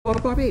for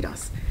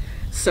Barbados.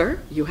 Sir,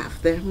 you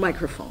have the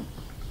microphone.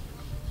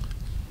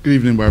 Good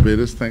evening,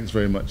 Barbados. Thanks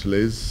very much,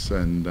 Liz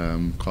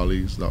and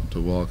colleagues, Dr.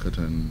 Walcott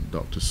and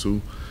Dr.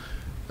 Sue.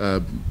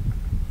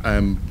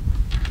 I'm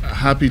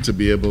happy to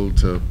be able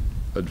to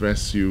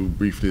address you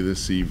briefly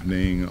this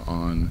evening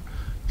on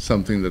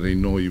something that I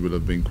know you would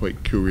have been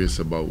quite curious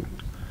about.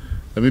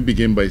 Let me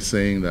begin by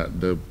saying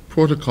that the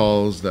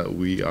protocols that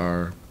we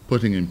are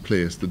putting in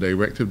place, the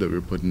directive that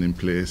we're putting in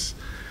place,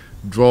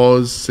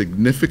 draws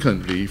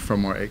significantly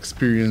from our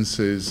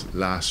experiences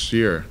last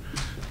year.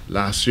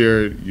 Last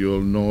year,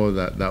 you'll know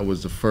that that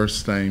was the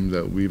first time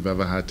that we've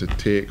ever had to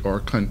take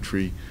our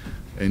country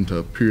into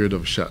a period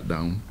of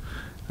shutdown,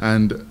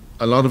 and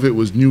a lot of it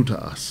was new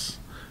to us.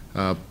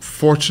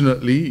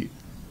 Fortunately,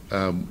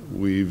 I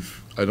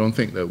don't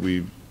think that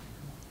we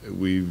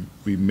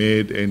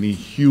made any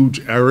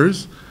huge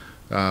errors,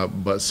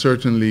 but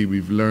certainly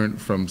we've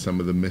learned from some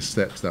of the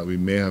missteps that we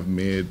may have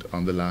made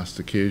on the last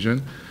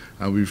occasion,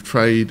 and we've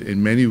tried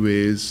in many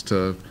ways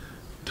to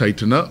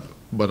tighten up,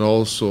 but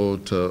also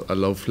to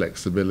allow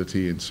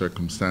flexibility in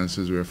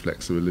circumstances where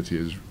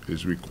flexibility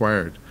is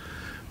required.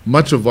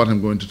 Much of what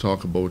I'm going to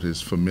talk about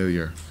is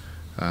familiar,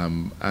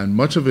 and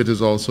much of it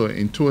is also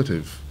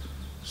intuitive.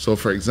 So,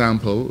 for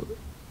example,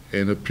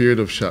 in a period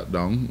of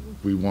shutdown,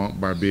 we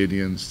want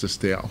Barbadians to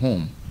stay at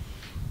home.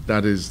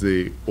 That is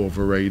the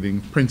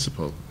overriding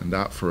principle, and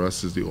that for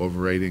us is the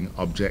overriding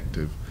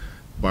objective.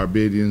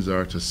 Barbadians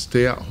are to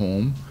stay at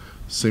home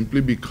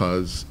simply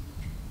because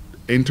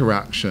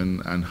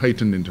interaction and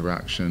heightened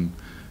interaction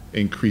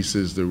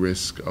increases the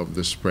risk of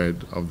the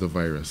spread of the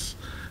virus.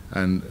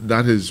 And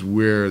that is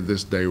where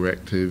this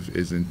directive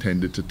is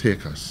intended to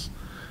take us.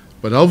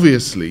 But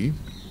obviously,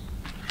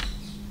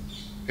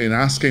 in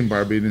asking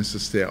Barbadians to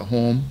stay at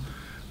home,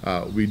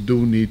 we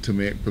do need to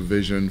make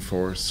provision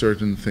for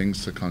certain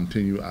things to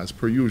continue as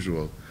per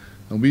usual.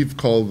 And we've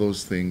called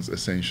those things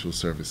essential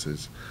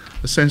services.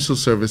 Essential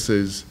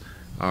services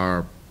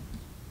are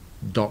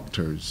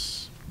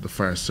doctors, the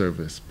fire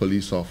service,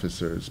 police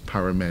officers,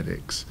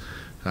 paramedics,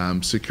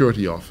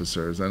 security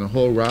officers, and a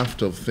whole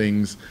raft of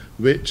things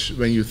which,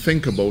 when you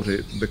think about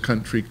it, the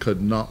country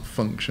could not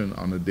function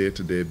on a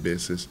day-to-day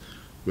basis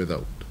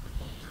without.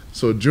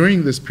 So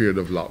during this period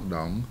of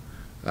lockdown,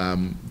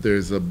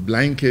 there's a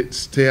blanket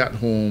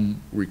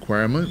stay-at-home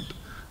requirement,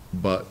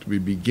 but we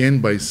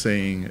begin by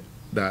saying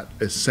that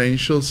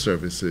essential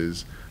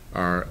services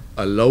are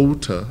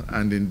allowed to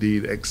and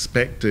indeed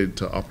expected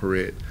to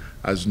operate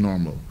as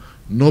normal.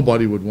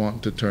 Nobody would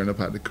want to turn up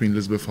at the Queen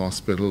Elizabeth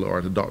Hospital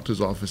or the doctor's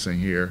office and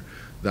hear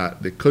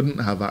that they couldn't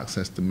have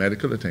access to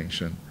medical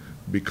attention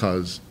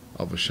because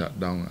of a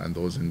shutdown, and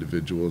those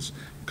individuals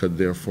could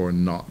therefore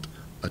not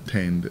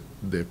attend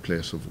their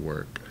place of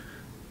work.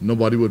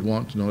 Nobody would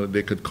want to know that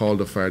they could call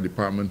the fire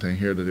department and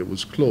hear that it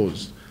was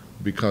closed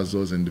because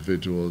those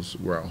individuals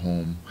were at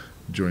home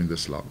during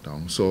this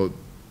lockdown. So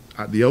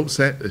at the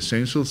outset,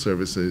 essential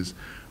services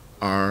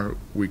are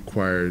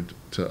required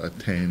to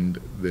attend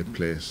their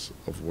place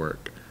of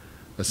work.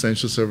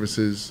 Essential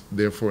services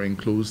therefore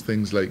includes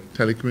things like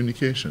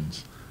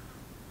telecommunications,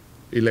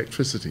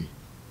 electricity,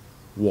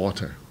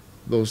 water,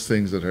 those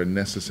things that are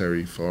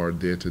necessary for our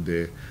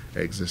day-to-day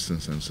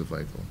existence and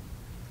survival.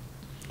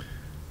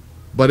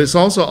 But it's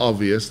also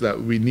obvious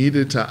that we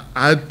needed to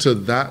add to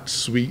that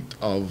suite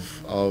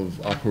of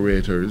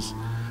operators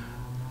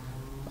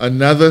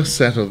another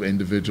set of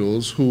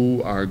individuals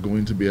who are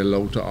going to be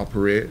allowed to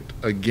operate,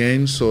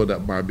 again, so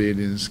that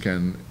Barbadians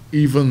can,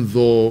 even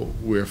though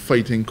we're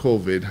fighting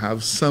COVID,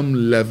 have some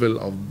level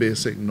of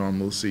basic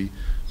normalcy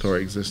to our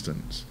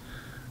existence.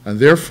 And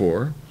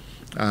therefore,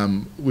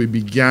 we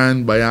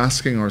began by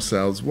asking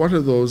ourselves, what are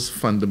those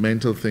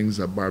fundamental things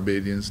that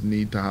Barbadians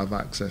need to have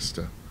access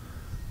to?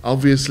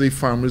 Obviously,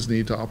 farmers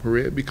need to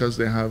operate because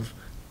they have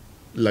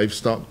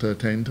livestock to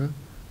attend to,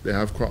 they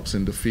have crops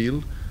in the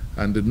field,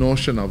 and the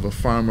notion of a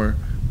farmer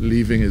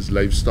leaving his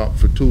livestock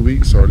for 2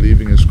 weeks or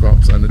leaving his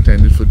crops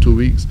unattended for 2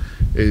 weeks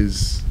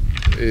is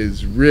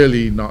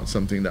really not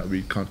something that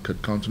we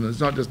could countenance,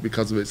 not just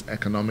because of its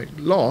economic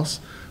loss,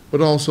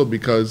 but also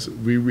because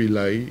we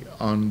rely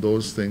on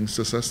those things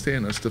to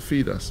sustain us, to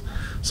feed us.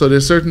 So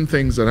there's certain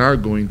things that are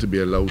going to be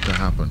allowed to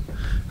happen.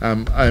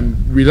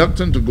 I'm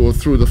reluctant to go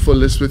through the full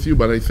list with you,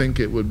 but I think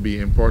it would be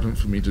important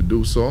for me to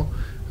do so,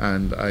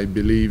 and I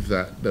believe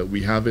that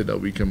we have it, that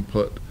we can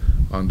put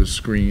on the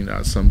screen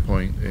at some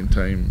point in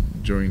time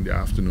during the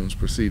afternoon's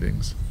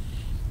proceedings.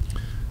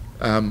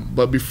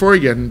 But before I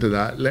get into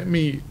that, let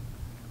me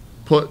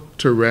put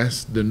to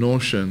rest the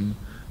notion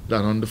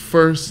that on the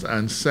 1st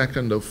and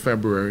 2nd of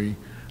February,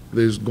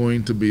 there's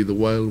going to be the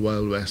Wild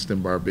Wild West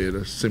in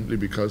Barbados, simply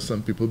because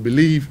some people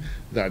believe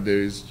that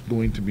there is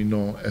going to be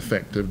no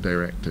effective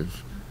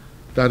directive.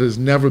 That has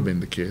never been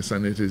the case,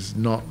 and it is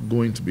not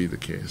going to be the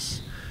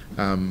case.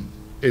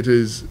 It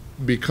is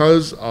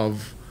because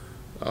of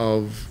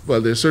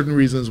well, there are certain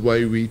reasons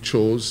why we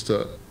chose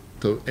to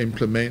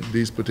implement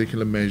these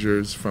particular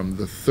measures from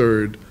the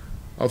 3rd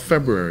of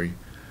February.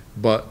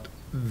 But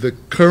the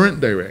current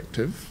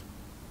directive,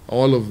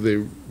 all of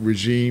the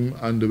regime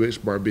under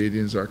which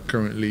Barbadians are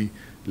currently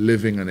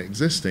living and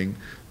existing,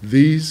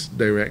 these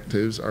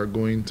directives are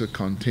going to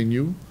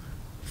continue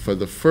for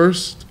the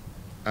 1st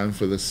and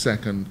for the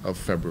 2nd of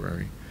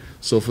February.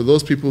 So for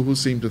those people who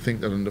seem to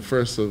think that on the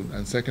 1st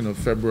and 2nd of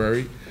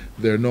February,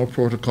 there are no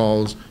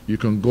protocols, you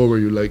can go where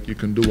you like, you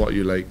can do what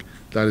you like,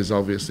 that is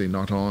obviously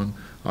not on.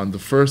 On the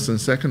 1st and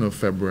 2nd of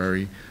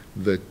February,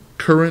 the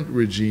current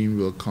regime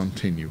will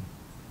continue.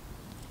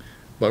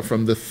 But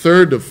from the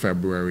 3rd of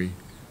February,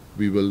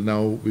 we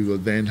will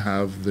then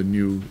have the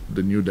new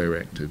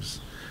directives.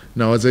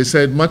 Now, as I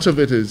said, much of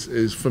it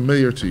is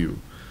familiar to you.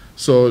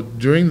 So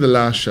during the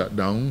last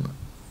shutdown,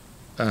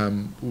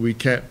 we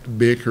kept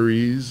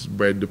bakeries,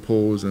 bread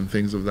depots, and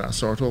things of that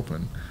sort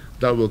open.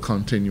 That will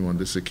continue on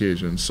this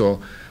occasion.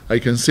 So I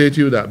can say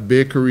to you that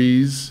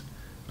bakeries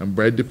and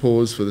bread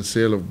depots for the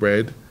sale of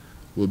bread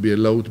will be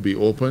allowed to be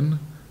open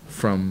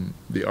from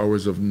the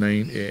hours of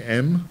 9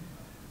 a.m.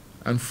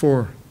 and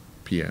 4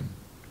 p.m.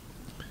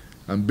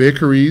 And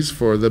bakeries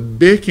for the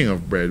baking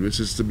of bread, which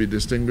is to be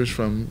distinguished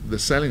from the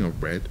selling of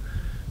bread,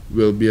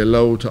 will be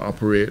allowed to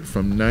operate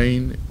from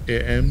 9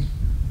 a.m.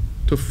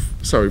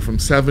 from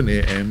 7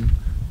 a.m.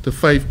 to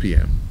 5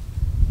 p.m.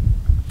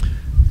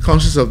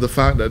 Conscious of the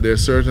fact that there are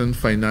certain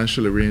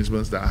financial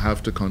arrangements that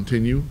have to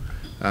continue,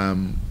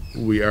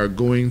 we are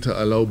going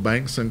to allow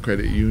banks and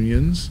credit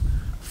unions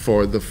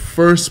for the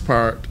first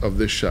part of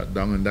this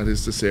shutdown, and that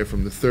is to say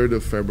from the 3rd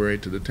of February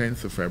to the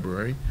 10th of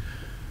February,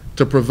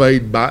 to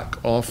provide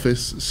back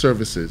office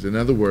services. In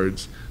other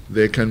words,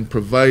 they can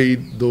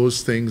provide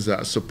those things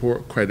that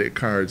support credit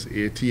cards,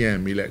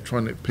 ATM,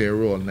 electronic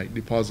payroll, night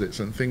deposits,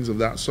 and things of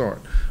that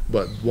sort.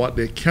 But what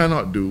they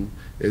cannot do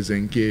is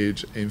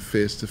engage in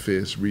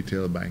face-to-face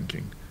retail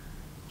banking.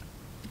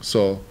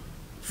 So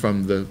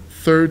from the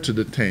 3rd to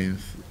the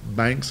 10th,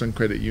 banks and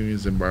credit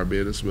unions in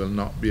Barbados will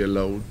not be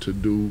allowed to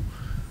do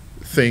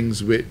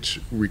things which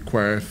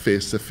require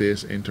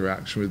face-to-face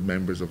interaction with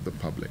members of the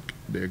public.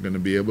 They're going to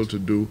be able to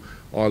do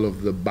all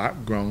of the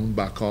background,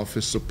 back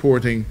office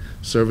supporting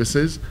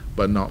services,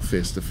 but not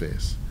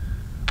face-to-face.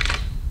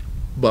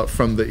 But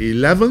from the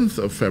 11th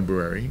of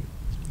February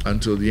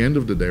until the end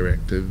of the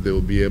directive, they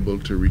will be able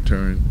to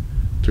return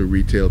to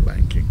retail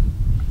banking.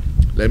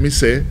 Let me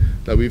say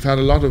that we've had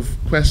a lot of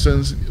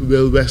questions,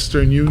 will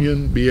Western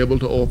Union be able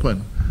to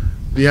open?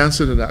 The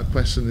answer to that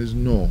question is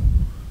no.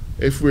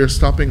 If we're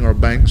stopping our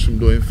banks from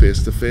doing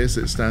face-to-face,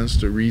 it stands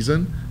to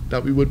reason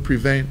that we would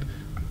prevent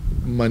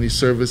money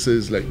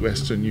services like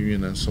Western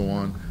Union and so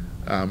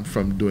on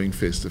from doing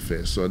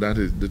face-to-face. So that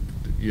is,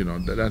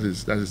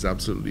 that is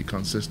absolutely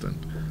consistent.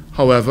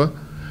 However,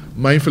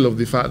 mindful of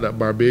the fact that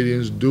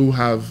Barbadians do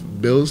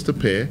have bills to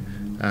pay,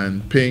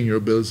 and paying your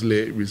bills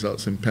late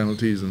results in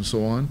penalties and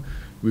so on,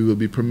 we will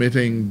be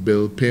permitting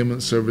bill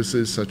payment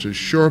services such as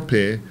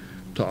SurePay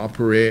to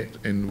operate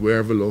in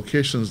wherever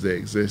locations they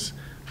exist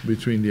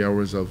between the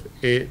hours of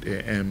 8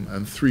 a.m.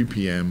 and 3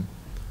 p.m.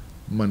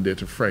 Monday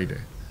to Friday.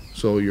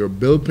 So your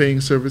bill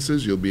paying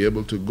services, you'll be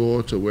able to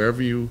go to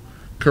wherever you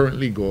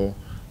currently go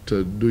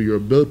to do your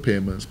bill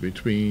payments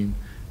between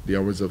the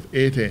hours of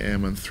 8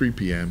 a.m. and 3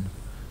 p.m.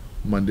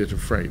 Monday to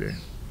Friday.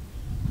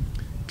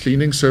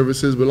 Cleaning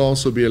services will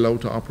also be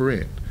allowed to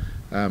operate.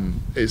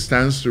 It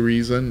stands to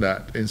reason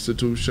that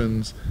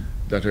institutions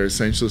that are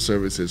essential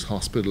services,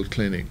 hospital,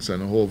 clinics,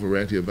 and a whole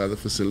variety of other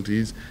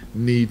facilities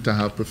need to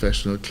have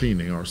professional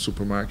cleaning, or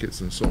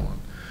supermarkets and so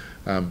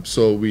on.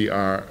 So we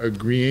are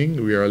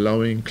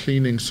allowing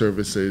cleaning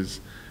services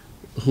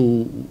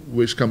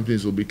which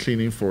companies will be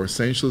cleaning for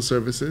essential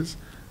services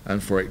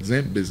and for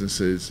exempt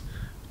businesses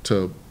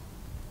to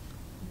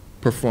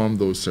perform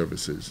those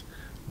services.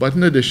 But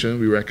in addition,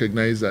 we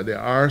recognize that there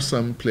are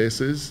some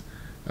places,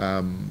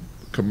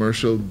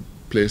 commercial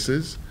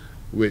places,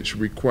 which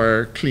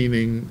require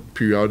cleaning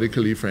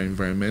periodically for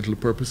environmental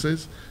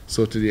purposes.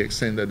 So to the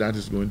extent that that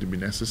is going to be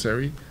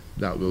necessary,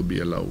 that will be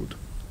allowed.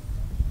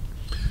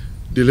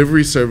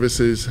 Delivery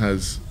services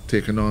has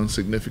taken on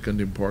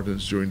significant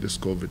importance during this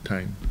COVID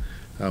time.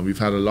 We've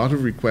had a lot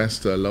of requests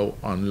to allow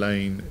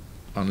online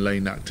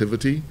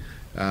activity.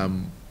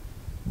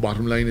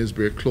 Bottom line is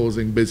we're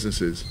closing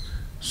businesses,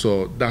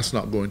 so that's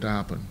not going to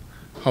happen.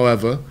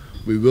 However,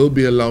 we will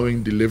be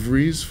allowing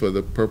deliveries for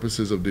the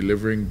purposes of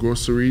delivering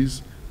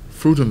groceries,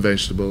 fruit and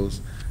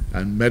vegetables,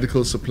 and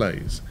medical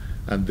supplies,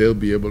 and they'll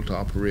be able to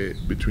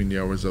operate between the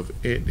hours of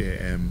 8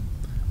 a.m.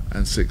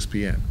 and 6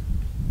 p.m.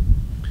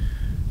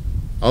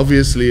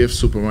 Obviously, if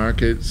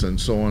supermarkets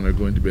and so on are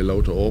going to be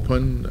allowed to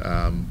open,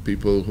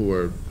 people who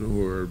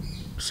are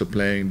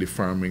supplying the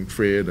farming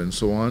trade and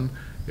so on,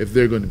 if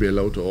they're going to be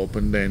allowed to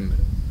open, then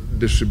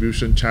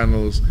distribution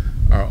channels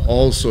are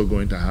also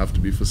going to have to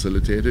be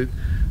facilitated,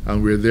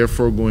 and we're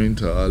therefore going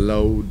to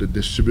allow the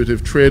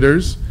distributive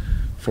traders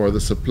for the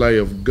supply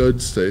of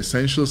goods to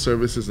essential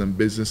services and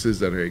businesses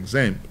that are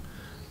exempt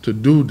to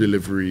do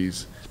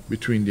deliveries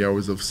between the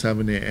hours of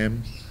 7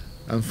 a.m.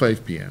 and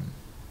 5 p.m.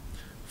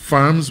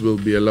 Farms will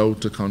be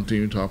allowed to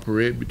continue to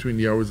operate between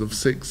the hours of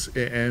 6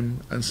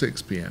 a.m. and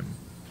 6 p.m.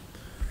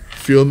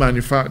 Fuel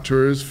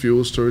manufacturers,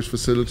 fuel storage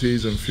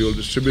facilities, and fuel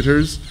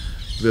distributors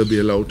they'll be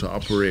allowed to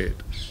operate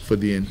for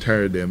the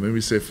entire day. And when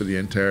we say for the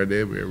entire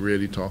day, we're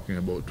really talking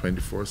about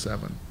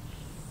 24/7.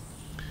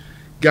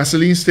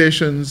 Gasoline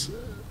stations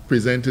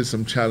presented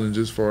some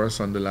challenges for us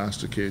on the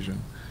last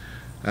occasion.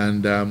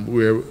 And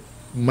we're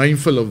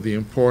mindful of the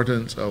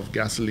importance of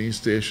gasoline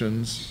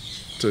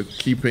stations to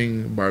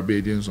keeping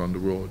Barbadians on the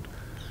road.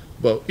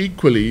 But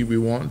equally, we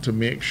want to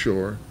make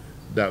sure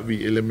that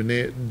we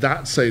eliminate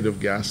that side of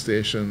gas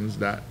stations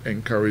that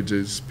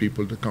encourages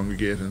people to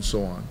congregate and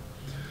so on.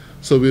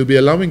 So we'll be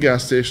allowing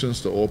gas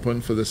stations to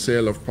open for the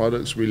sale of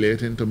products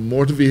relating to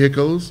motor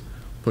vehicles,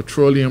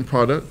 petroleum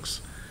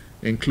products,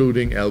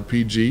 including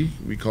LPG,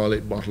 we call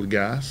it bottled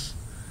gas,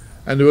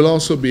 and they will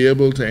also be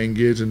able to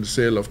engage in the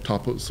sale of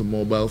top-ups of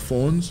mobile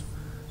phones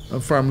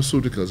and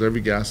pharmaceuticals.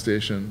 Every gas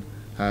station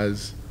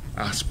has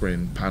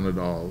aspirin,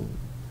 Panadol,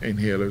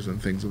 inhalers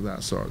and things of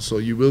that sort, so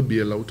you will be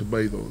allowed to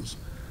buy those.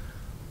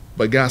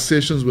 But gas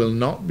stations will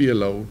not be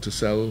allowed to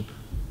sell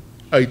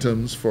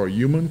items for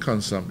human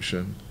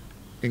consumption,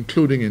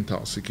 including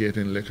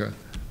intoxicating liquor,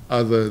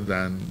 other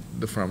than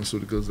the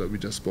pharmaceuticals that we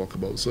just spoke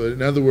about. So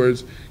in other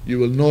words, you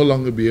will no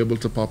longer be able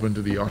to pop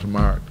into the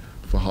Automart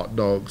for hot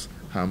dogs,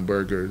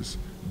 hamburgers,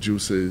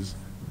 juices,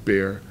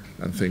 beer,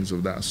 and things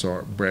of that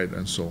sort, bread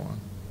and so on.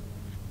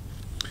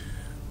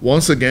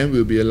 Once again,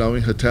 we'll be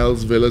allowing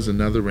hotels, villas, and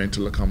other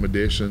rental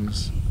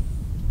accommodations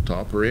to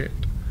operate,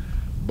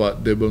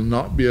 but they will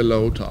not be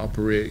allowed to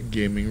operate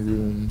gaming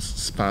rooms,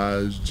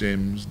 spas,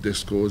 gyms,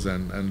 discos,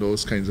 and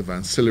those kinds of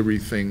ancillary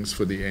things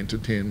for the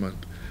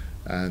entertainment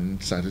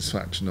and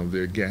satisfaction of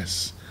their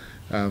guests.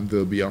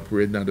 They'll be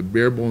operating at a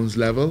bare bones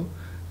level,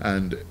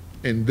 and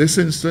in this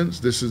instance,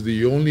 this is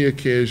the only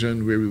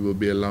occasion where we will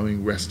be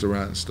allowing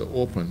restaurants to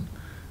open.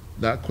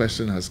 That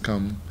question has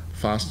come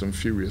fast and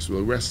furious.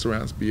 Will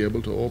restaurants be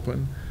able to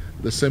open?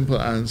 The simple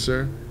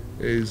answer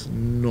is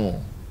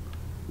no.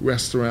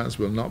 Restaurants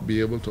will not be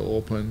able to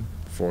open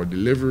for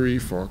delivery,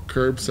 for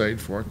curbside,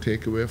 for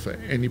takeaway, for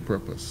any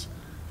purpose.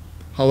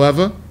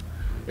 However,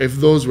 if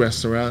those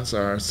restaurants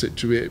are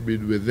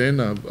situated within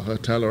a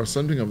hotel or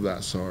something of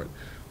that sort,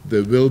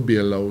 they will be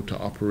allowed to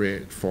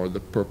operate for the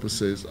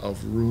purposes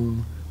of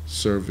room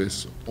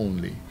service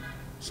only.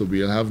 So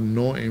we'll have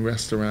no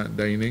in-restaurant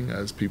dining,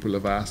 as people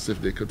have asked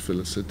if they could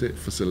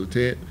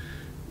facilitate.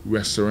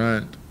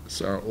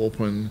 Restaurants are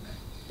open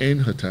in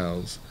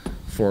hotels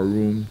for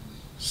room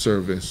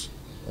service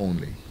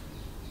only.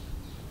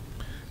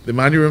 The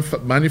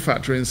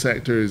manufacturing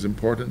sector is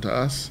important to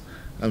us,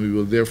 and we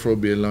will therefore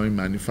be allowing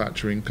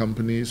manufacturing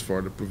companies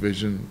for the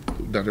provision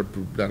that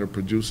are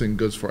producing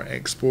goods for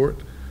export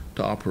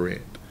to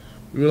operate.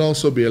 We will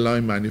also be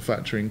allowing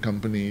manufacturing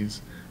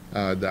companies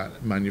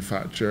that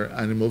manufacture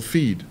animal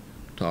feed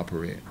to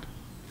operate.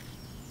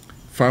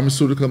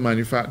 Pharmaceutical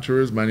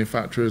manufacturers,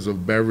 manufacturers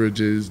of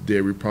beverages,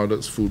 dairy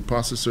products, food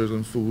processors,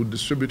 and food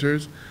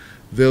distributors,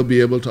 they'll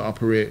be able to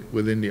operate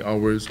within the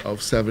hours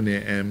of 7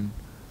 a.m.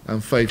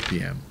 and 5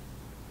 p.m.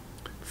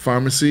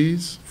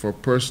 Pharmacies, for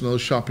personal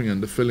shopping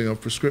and the filling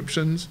of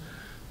prescriptions,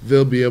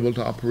 they'll be able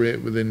to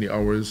operate within the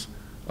hours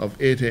of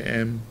 8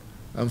 a.m.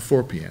 and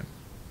 4 p.m.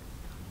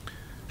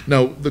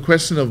 Now, the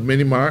question of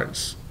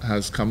mini-marts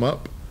has come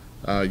up.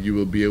 You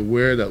will be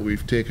aware that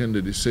we've taken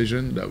the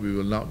decision that we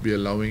will not be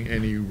allowing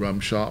any rum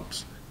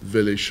shops,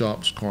 village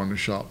shops, corner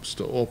shops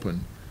to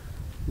open.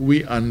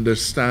 We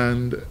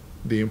understand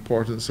the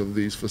importance of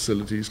these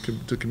facilities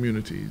to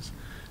communities,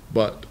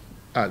 but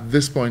at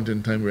this point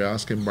in time, we're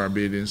asking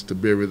Barbadians to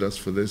bear with us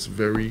for this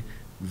very,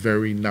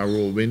 very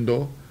narrow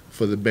window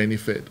for the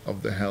benefit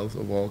of the health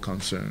of all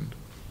concerned.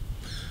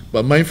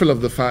 But mindful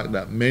of the fact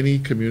that many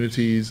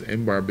communities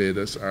in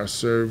Barbados are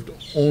served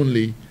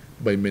only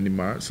by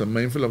mini-marts, and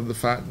mindful of the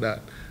fact that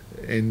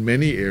in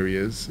many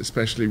areas,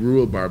 especially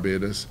rural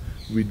Barbados,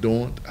 we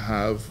don't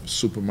have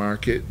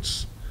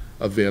supermarkets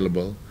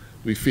available,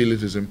 we feel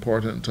it is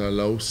important to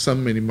allow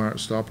some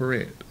mini-marts to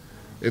operate.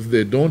 If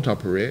they don't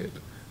operate,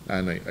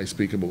 and I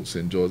speak about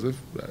St. Joseph,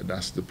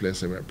 that's the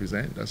place I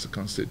represent, that's the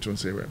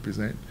constituency I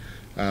represent,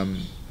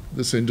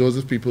 the St.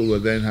 Joseph people will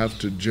then have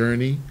to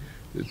journey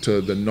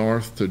to the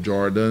north to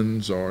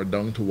Jordans or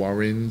down to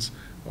Warrens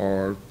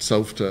or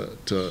south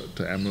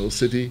to Emerald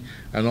City,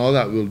 and all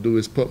that will do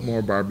is put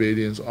more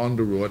Barbadians on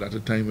the road at a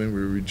time when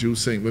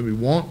we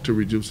want to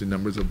reduce the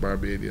numbers of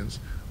Barbadians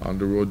on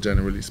the road,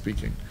 generally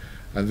speaking.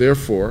 And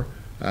therefore,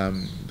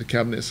 the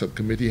Cabinet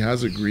Subcommittee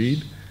has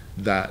agreed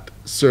that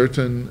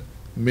certain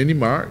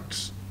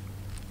mini-marts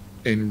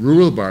in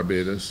rural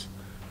Barbados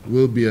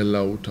will be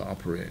allowed to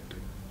operate.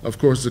 Of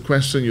course, the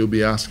question you'll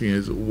be asking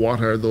is,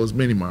 what are those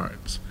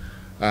mini-marts?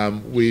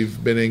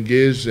 We've been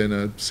engaged in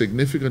a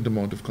significant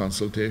amount of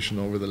consultation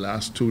over the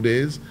last 2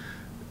 days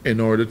in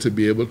order to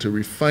be able to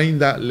refine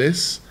that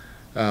list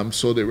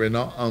so that we're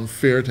not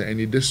unfair to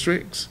any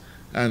districts.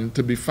 And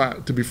to be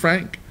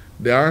frank,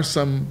 there are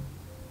some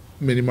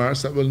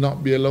mini-marts that will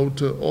not be allowed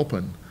to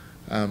open.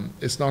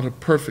 It's not a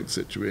perfect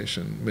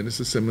situation.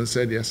 Minister Simmons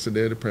said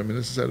yesterday, the Prime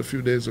Minister said a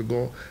few days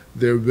ago,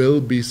 there will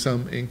be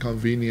some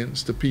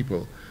inconvenience to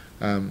people.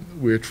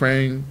 We're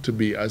trying to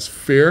be as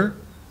fair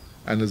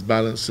and as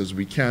balanced as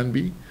we can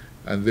be.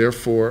 And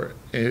therefore,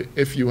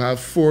 if you have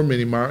 4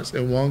 mini-marts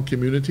in one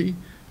community,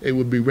 it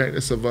would be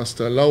reckless of us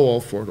to allow all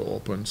 4 to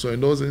open. So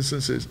in those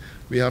instances,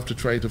 we have to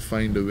try to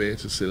find a way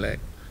to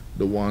select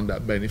the one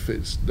that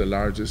benefits the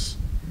largest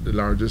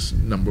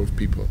number of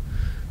people.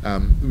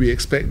 We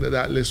expect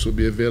that list will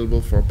be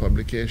available for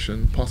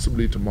publication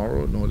possibly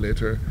tomorrow, no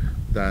later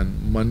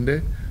than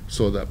Monday,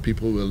 so that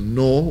people will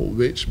know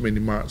which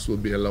mini-marts will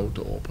be allowed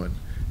to open.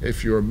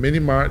 If your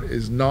mini-mart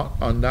is not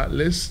on that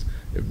list,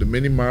 if the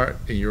mini-mart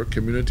in your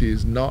community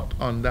is not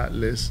on that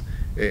list,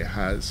 it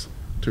has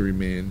to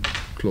remain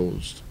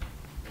closed.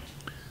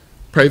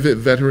 Private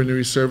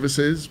veterinary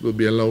services will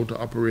be allowed to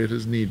operate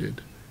as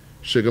needed.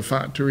 Sugar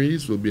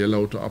factories will be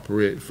allowed to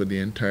operate for the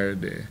entire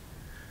day.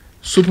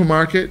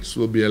 Supermarkets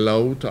will be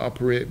allowed to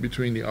operate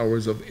between the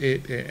hours of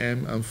 8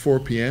 a.m. and 4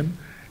 p.m.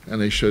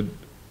 And I should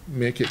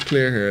make it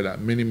clear here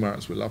that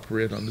mini-marts will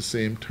operate on the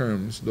same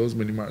terms. Those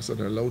mini-marts that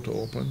are allowed to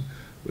open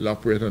will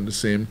operate on the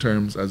same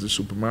terms as the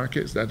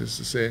supermarkets. That is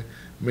to say,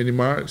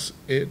 mini-marts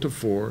 8 to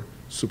 4,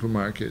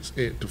 supermarkets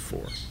 8 to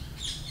 4.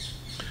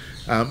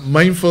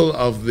 Mindful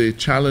of the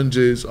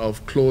challenges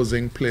of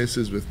closing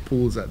places with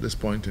pools at this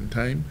point in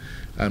time,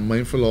 and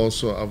mindful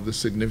also of the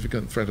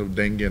significant threat of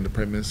dengue, and the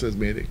Prime Minister has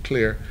made it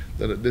clear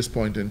that at this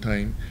point in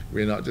time,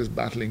 we're not just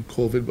battling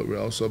COVID, but we're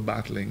also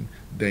battling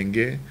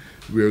dengue.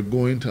 We're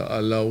going to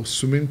allow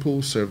swimming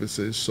pool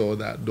services so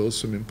that those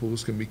swimming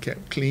pools can be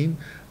kept clean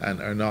and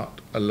are not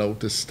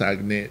allowed to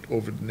stagnate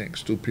over the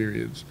next 2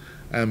 periods.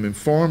 I am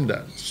informed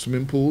that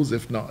swimming pools,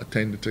 if not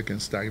attended to, can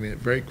stagnate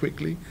very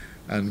quickly,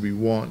 and we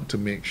want to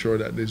make sure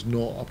that there's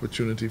no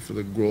opportunity for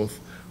the growth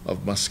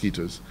of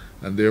mosquitoes.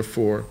 And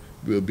therefore,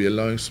 we'll be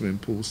allowing swimming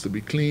pools to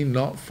be clean,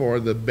 not for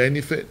the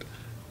benefit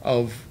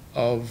of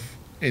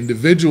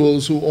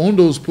individuals who own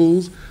those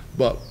pools,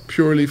 but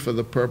purely for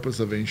the purpose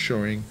of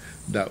ensuring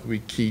that we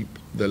keep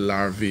the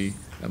larvae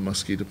and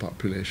mosquito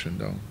population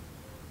down.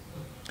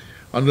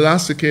 On the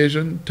last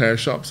occasion, tire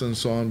shops and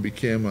so on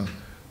became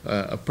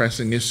a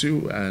pressing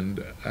issue,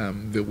 and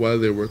while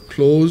they were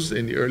closed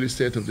in the early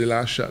state of the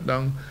last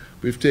shutdown,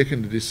 we've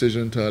taken the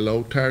decision to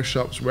allow tire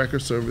shops,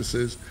 record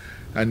services,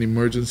 and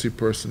emergency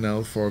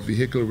personnel for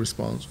vehicle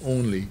response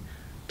only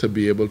to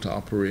be able to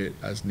operate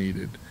as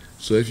needed.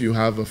 So if you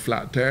have a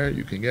flat tire,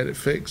 you can get it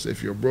fixed.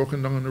 If you're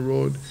broken down on the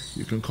road,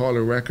 you can call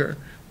a wrecker.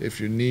 If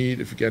you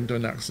get into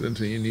an accident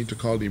and you need to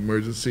call the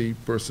emergency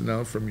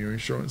personnel from your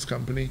insurance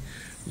company,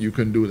 you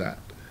can do that,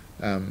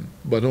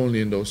 but only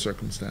in those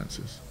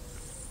circumstances.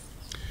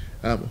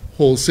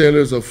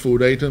 Wholesalers of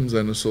food items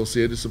and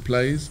associated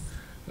supplies,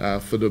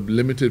 for the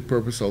limited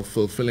purpose of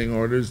fulfilling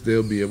orders,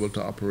 they'll be able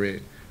to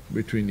operate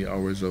between the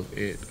hours of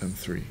 8 and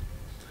 3.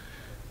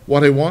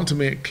 What I want to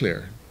make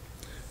clear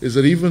is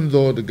that even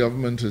though the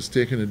government has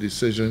taken a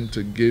decision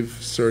to give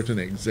certain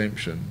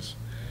exemptions,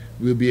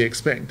 we'll be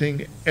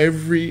expecting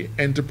every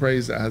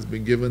enterprise that has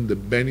been given the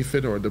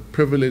benefit or the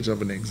privilege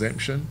of an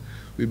exemption,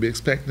 we'll be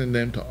expecting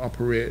them to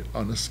operate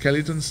on a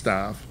skeleton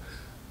staff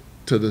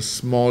to the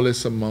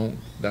smallest amount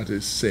that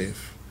is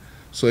safe.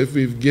 So if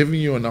we've given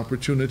you an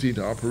opportunity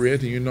to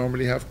operate and you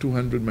normally have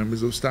 200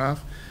 members of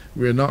staff,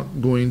 we're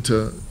not going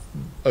to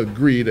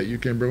agree that you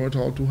can bring out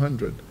all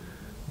 200.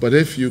 But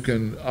if you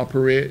can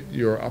operate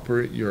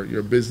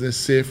your business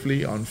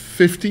safely on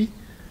 50,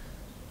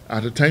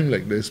 at a time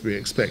like this, we're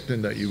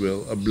expecting that you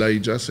will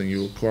oblige us and you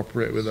will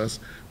cooperate with us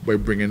by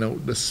bringing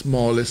out the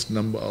smallest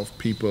number of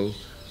people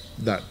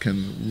that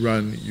can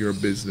run your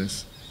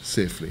business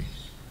safely.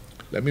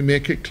 Let me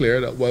make it clear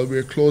that while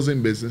we're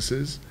closing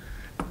businesses,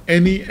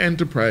 any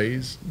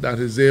enterprise that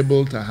is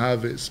able to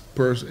have its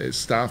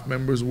staff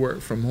members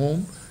work from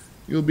home,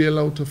 you'll be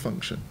allowed to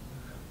function.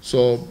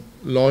 So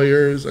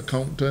lawyers,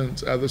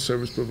 accountants, other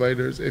service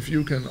providers, if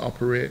you can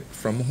operate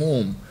from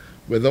home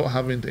without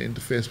having to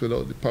interface with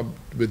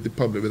the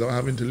public, without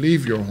having to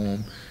leave your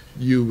home,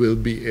 you will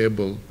be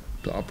able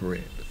to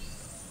operate.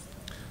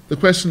 The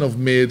question of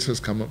maids has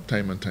come up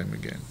time and time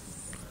again,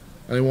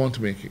 and I want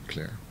to make it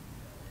clear.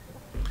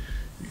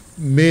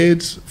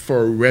 Maids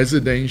for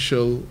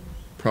residential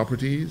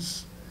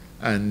properties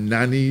and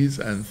nannies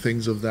and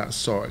things of that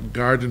sort,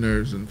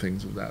 gardeners and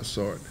things of that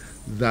sort,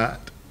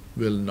 that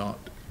will not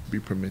be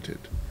permitted.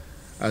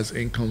 As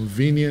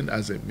inconvenient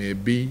as it may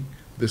be,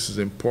 this is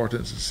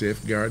important to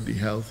safeguard the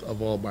health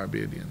of all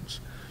Barbadians.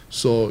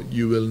 So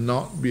you will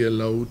not be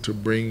allowed to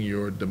bring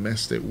your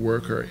domestic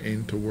worker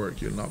into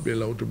work. You'll not be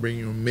allowed to bring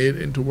your maid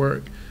into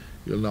work.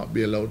 You'll not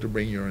be allowed to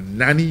bring your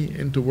nanny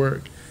into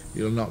work.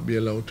 You'll not be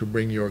allowed to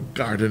bring your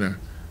gardener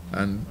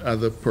and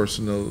other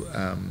personal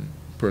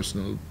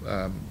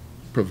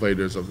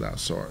providers of that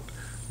sort.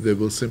 They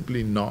will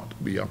simply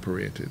not be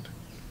operated.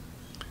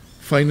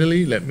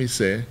 Finally, let me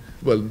say,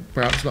 well,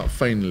 perhaps not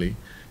finally,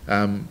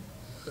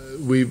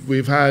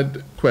 we've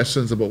had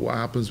questions about what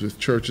happens with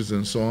churches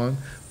and so on.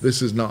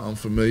 This is not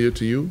unfamiliar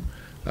to you.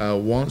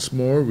 Once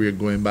more, we're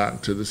going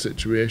back to the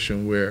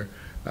situation where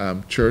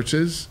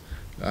churches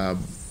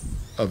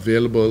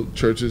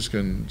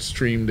can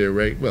stream their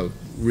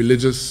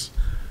religious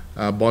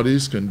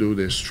bodies can do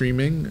their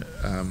streaming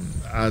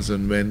as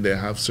and when they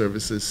have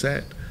services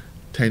set,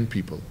 10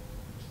 people.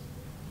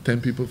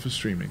 10 people for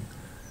streaming.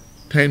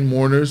 10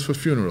 mourners for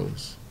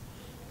funerals.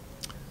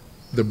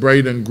 The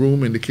bride and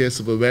groom in the case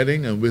of a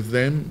wedding, and with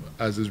them,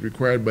 as is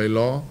required by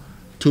law,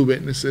 2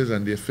 witnesses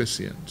and the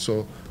officiant.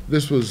 So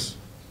this was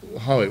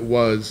how it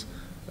was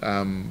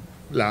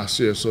last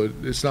year, so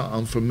it's not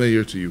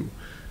unfamiliar to you.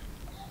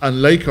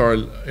 Unlike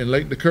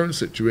the current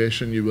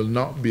situation, you will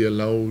not be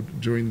allowed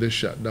during this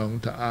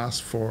shutdown to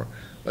ask for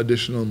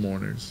additional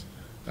mourners.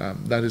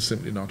 That is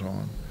simply not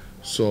on.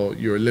 So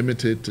you're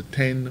limited to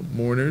 10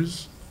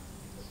 mourners,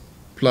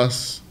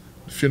 plus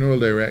the funeral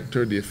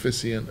director, the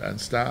officiant, and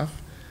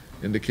staff.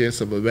 In the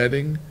case of a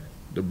wedding,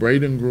 the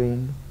bride and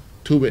groom,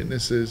 2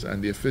 witnesses,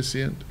 and the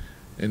officiant.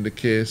 In the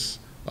case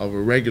of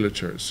a regular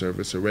church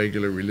service, a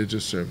regular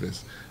religious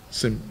service,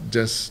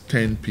 just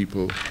 10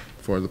 people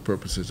for the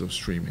purposes of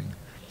streaming.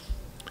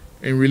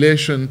 In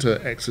relation to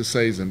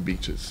exercise and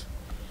beaches,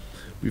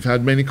 we've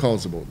had many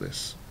calls about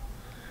this.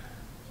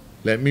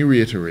 Let me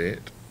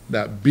reiterate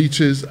that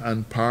beaches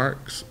and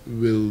parks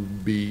will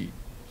be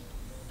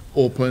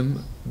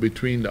open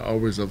between the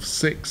hours of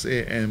 6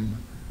 a.m.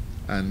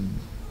 and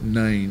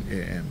 9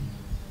 a.m.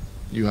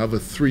 You have a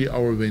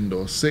 3-hour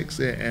window, 6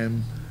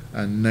 a.m.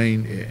 and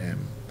 9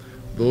 a.m.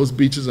 Those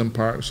beaches and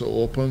parks are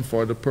open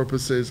for the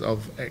purposes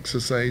of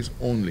exercise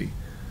only.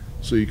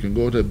 So you can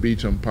go to a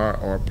beach and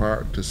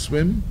park to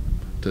swim,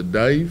 to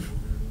dive,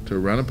 to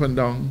run up and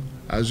down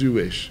as you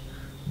wish.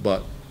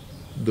 But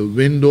the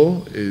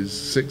window is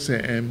 6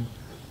 a.m.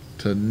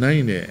 to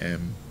 9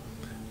 a.m.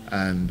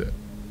 and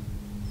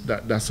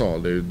that's all.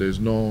 There's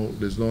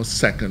no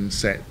second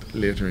set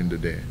later in the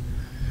day.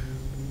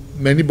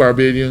 Many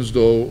Barbadians,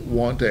 though,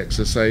 want to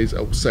exercise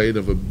outside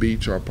of a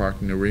beach or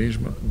park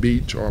arrangement,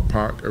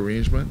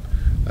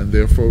 and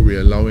therefore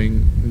we're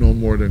allowing no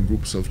more than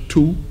groups of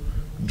 2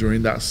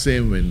 during that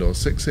same window,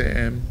 6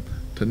 a.m.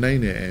 to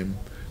 9 a.m.,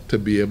 to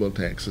be able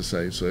to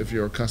exercise. So if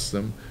you're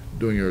accustomed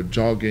doing your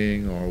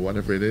jogging or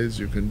whatever it is,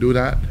 you can do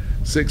that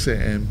 6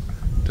 a.m.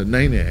 to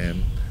 9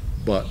 a.m.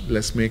 But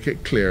let's make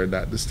it clear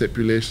that the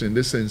stipulation in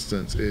this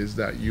instance is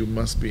that you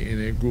must be in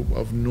a group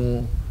of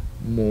no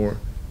more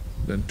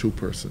than 2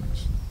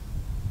 persons.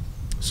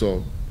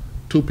 So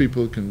 2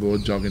 people can go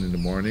jogging in the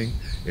morning.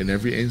 In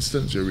every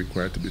instance, you're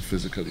required to be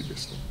physically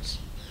distanced.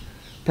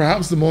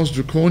 Perhaps the most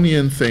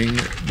draconian thing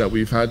that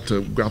we've had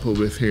to grapple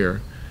with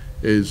here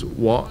is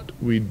what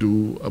we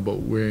do about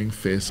wearing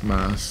face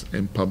masks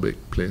in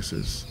public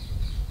places.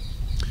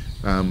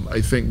 I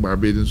think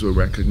Barbadians will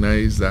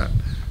recognize that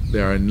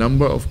there are a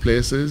number of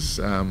places.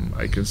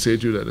 I can say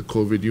to you that the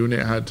COVID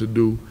unit had to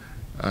do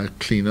a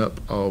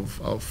cleanup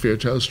of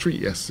Fairchild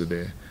Street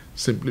yesterday,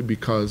 simply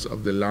because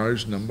of the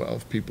large number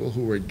of people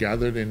who were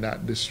gathered in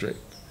that district,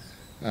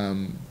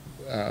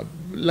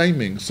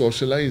 liming,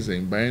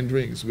 socializing, buying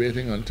drinks,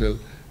 waiting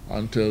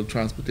until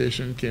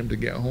transportation came to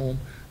get home,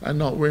 and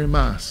not wearing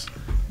masks.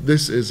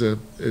 This is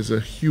a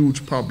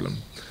huge problem,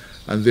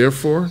 and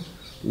therefore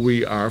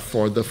we are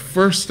for the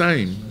first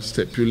time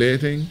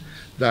stipulating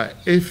that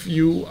if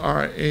you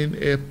are in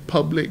a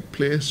public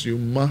place, you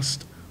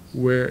must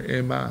wear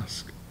a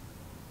mask.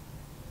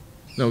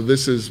 Now,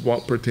 this is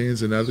what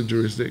pertains in other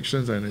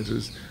jurisdictions, and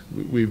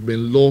we've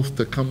been loath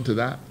to come to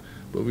that,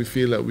 but we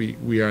feel that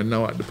we are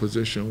now at the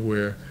position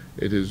where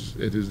it is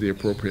the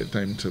appropriate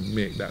time to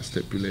make that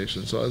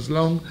stipulation. So as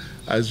long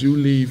as you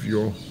leave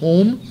your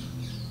home,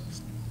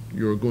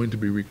 you're going to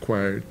be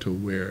required to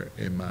wear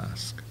a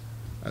mask.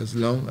 As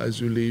long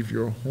as you leave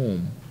your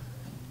home,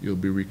 you'll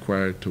be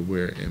required to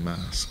wear a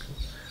mask.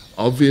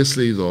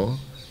 Obviously, though,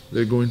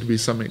 there are going to be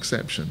some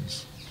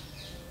exceptions.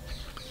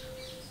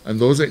 And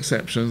those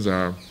exceptions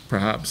are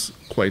perhaps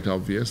quite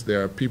obvious.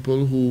 There are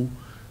people who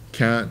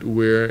can't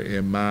wear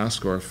a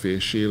mask or a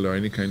face shield or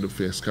any kind of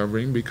face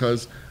covering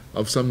because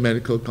of some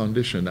medical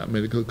condition. That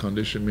medical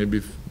condition may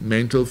be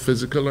mental,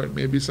 physical, or it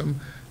may be some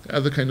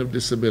other kind of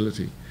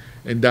disability.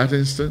 In that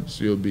instance,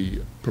 you'll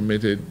be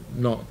permitted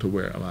not to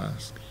wear a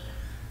mask.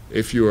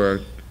 If you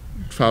are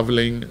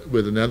traveling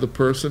with another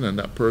person and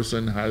that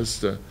person has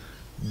to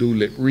do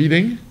lip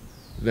reading,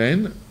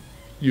 then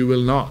you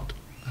will not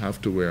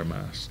have to wear a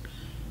mask.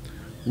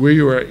 Where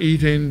you are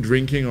eating,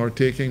 drinking, or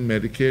taking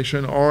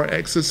medication or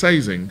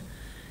exercising,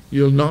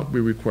 you'll not be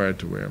required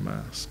to wear a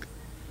mask.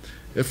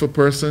 If a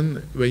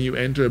person, when you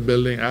enter a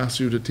building, asks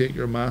you to take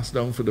your mask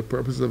down for the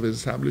purpose of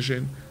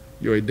establishing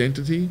your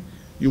identity,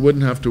 you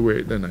wouldn't have to wear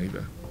it then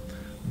either.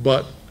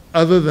 But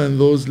other than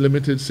those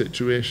limited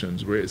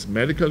situations where it's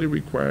medically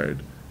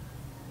required,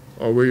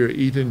 or where you're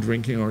eating,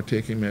 drinking, or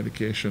taking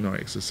medication or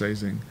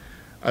exercising,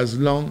 as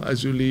long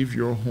as you leave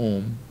your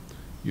home,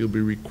 you'll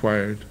be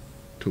required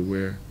to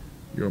wear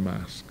your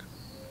mask.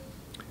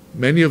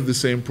 Many of the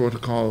same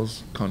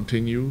protocols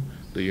continue,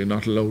 that you're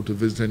not allowed to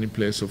visit any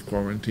place of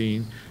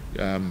quarantine,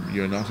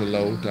 you're not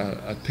allowed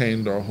to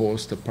attend or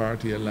host a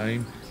party, a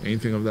line,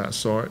 anything of that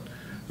sort.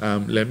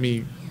 Let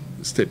me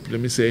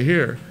say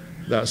here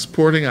that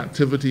sporting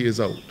activity is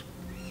out.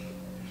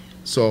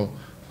 So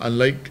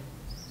unlike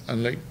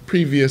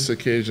previous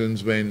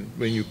occasions when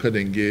you could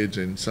engage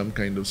in some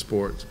kind of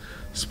sports,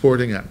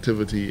 sporting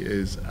activity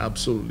is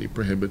absolutely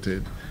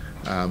prohibited.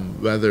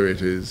 whether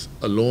it is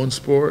alone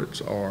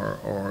sports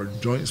or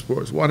joint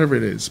sports, whatever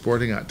it is,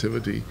 sporting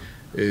activity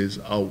is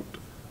out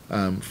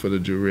for the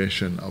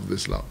duration of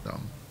this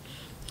lockdown.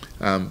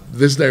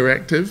 This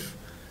directive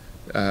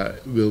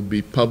will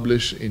be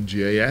published in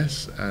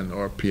GIS, and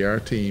our PR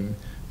team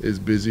is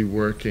busy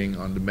working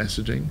on the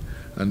messaging,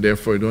 and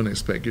therefore I don't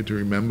expect you to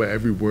remember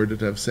every word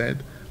that I've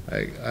said.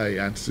 I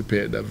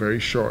anticipate that very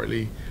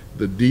shortly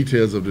the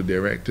details of the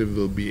directive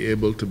will be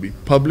able to be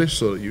published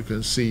so that you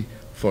can see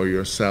for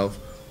yourself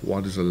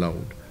what is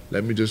allowed.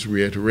 Let me just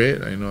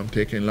reiterate, I know I'm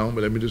taking long,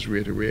 but let me just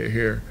reiterate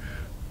here.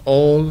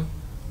 All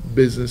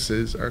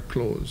businesses are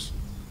closed.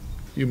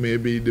 You may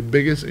be the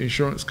biggest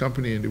insurance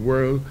company in the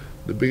world,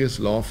 the biggest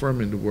law firm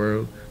in the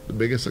world, the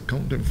biggest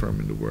accounting firm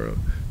in the world.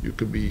 You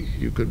could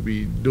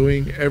be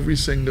doing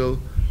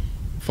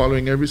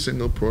following every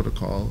single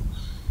protocol.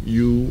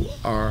 You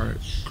are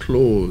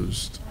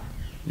closed.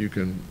 You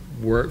can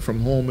work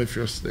from home if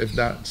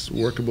that's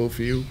workable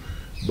for you,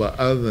 but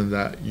other than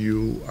that,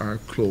 you are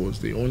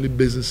closed. The only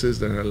businesses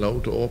that are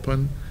allowed to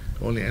open,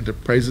 only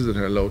enterprises that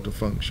are allowed to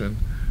function,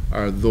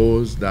 are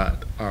those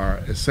that are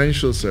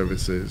essential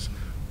services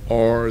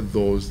or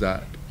those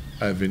that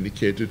I've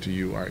indicated to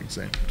you are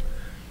exempt.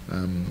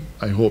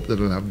 I hope that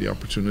I'll have the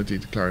opportunity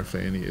to clarify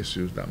any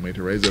issues that might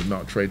arise. I've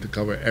not tried to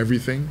cover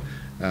everything,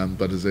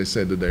 but as I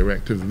said, the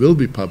directive will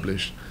be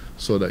published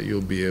so that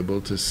you'll be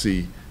able to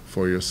see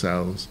for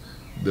yourselves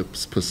the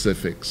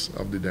specifics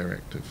of the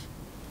directive.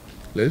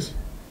 Liz?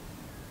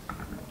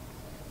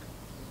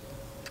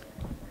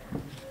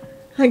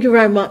 Thank you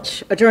very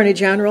much, Attorney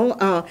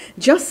General.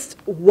 Just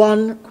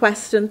one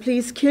question,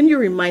 please. Can you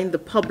remind the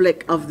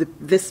public of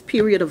this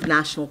period of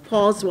national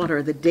pause? What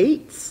are the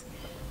dates?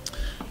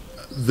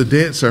 The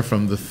dates are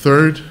from the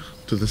 3rd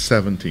to the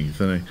 17th.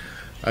 And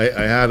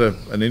I had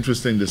an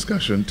interesting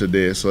discussion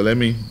today, so let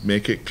me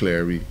make it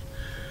clear.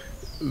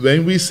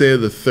 When we say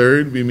the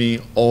 3rd, we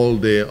mean all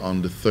day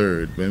on the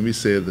 3rd. When we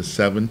say the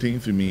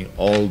 17th, we mean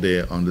all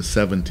day on the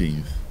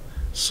 17th.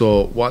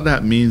 So what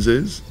that means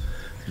is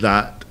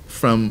that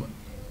from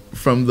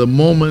the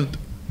moment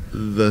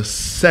the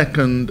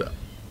 2nd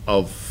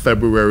of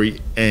February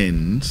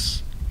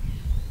ends,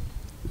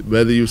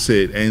 whether you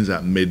say it ends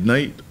at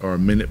midnight or a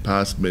minute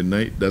past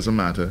midnight, doesn't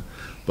matter,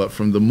 but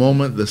from the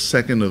moment the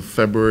 2nd of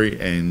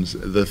February ends,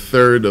 the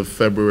 3rd of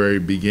February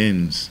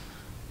begins.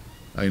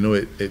 I know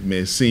it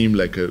may seem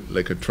like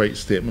a trite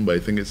statement, but I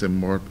think it's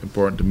more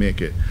important to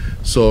make it.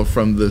 So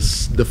from the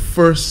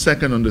 1st,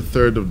 2nd, and the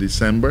 3rd of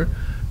December,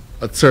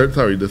 the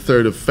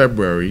 3rd of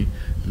February,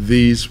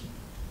 these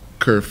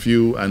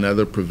curfew and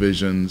other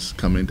provisions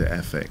come into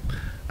effect.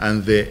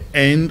 And they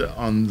end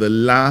on the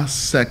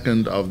last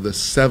second of the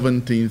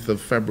 17th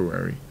of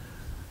February.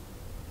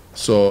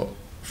 So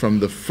from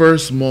the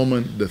first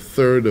moment the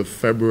 3rd of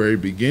February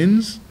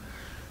begins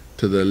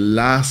to the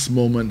last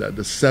moment that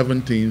the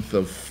 17th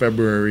of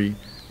February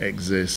exists.